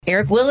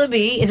Eric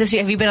Willoughby,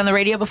 have you been on the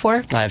radio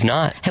before? I have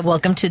not.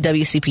 Welcome to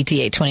WCPT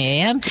 820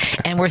 AM,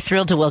 and we're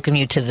thrilled to welcome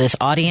you to this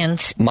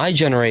audience. My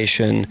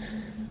generation,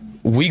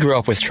 we grew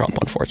up with Trump,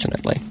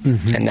 unfortunately.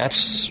 Mm-hmm.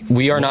 And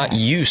we are not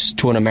used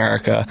to an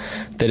America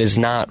that is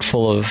not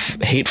full of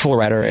hateful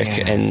rhetoric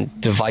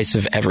and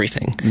divisive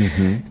everything.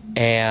 Mm-hmm.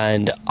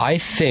 And I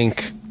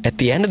think at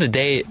the end of the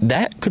day,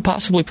 that could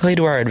possibly play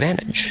to our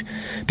advantage.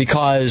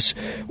 Because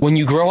when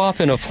you grow up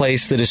in a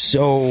place that is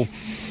so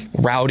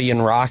rowdy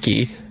and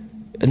rocky,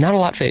 not a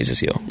lot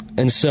phases you.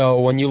 And so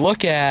when you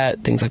look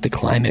at things like the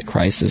climate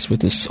crisis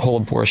with this whole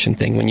abortion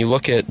thing, when you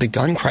look at the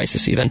gun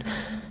crisis even,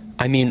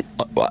 I mean,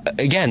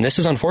 again, this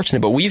is unfortunate,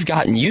 but we've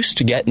gotten used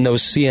to getting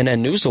those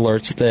CNN news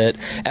alerts that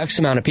X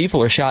amount of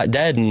people are shot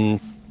dead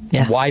in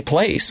Y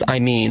place. I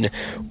mean,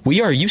 we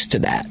are used to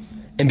that.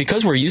 And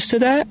because we're used to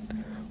that,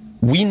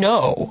 we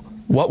know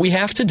what we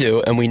have to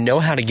do, and we know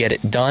how to get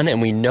it done,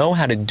 and we know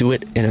how to do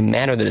it in a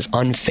manner that is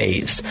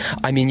unfazed.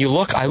 I mean,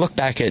 I look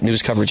back at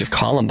news coverage of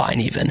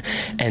Columbine even,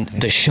 and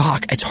the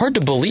shock. It's hard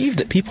to believe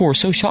that people were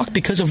so shocked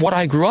because of what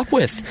I grew up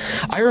with.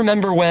 I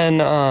remember when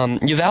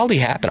Uvalde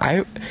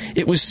happened.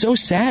 It was so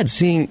sad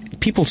seeing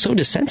people so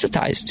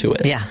desensitized to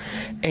it. Yeah.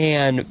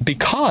 And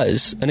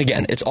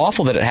again, it's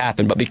awful that it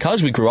happened, but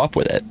because we grew up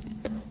with it,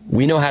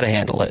 we know how to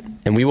handle it,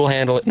 and we will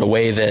handle it in a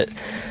way that,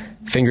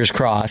 fingers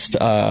crossed,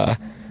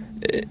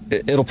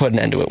 it'll put an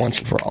end to it once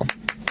and for all.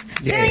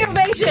 Standing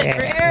ovation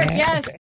for Eric, yes.